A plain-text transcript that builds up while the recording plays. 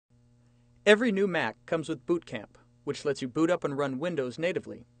Every new Mac comes with Boot Camp, which lets you boot up and run Windows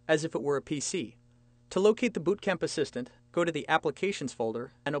natively, as if it were a PC. To locate the Boot Camp Assistant, go to the Applications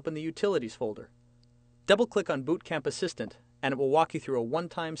folder and open the Utilities folder. Double-click on Boot Camp Assistant, and it will walk you through a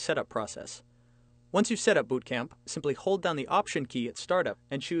one-time setup process. Once you've set up Boot Camp, simply hold down the Option key at startup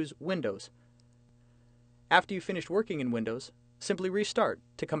and choose Windows. After you've finished working in Windows, simply restart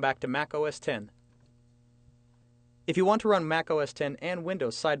to come back to Mac OS X. If you want to run Mac OS X and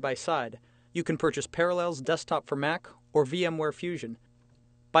Windows side by side, you can purchase Parallels Desktop for Mac or VMware Fusion.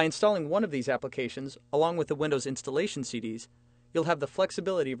 By installing one of these applications, along with the Windows installation CDs, you'll have the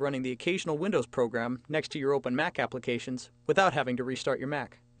flexibility of running the occasional Windows program next to your open Mac applications without having to restart your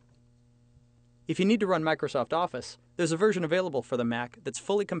Mac. If you need to run Microsoft Office, there's a version available for the Mac that's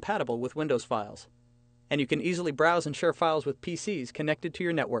fully compatible with Windows files, and you can easily browse and share files with PCs connected to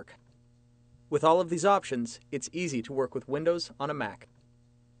your network. With all of these options, it's easy to work with Windows on a Mac.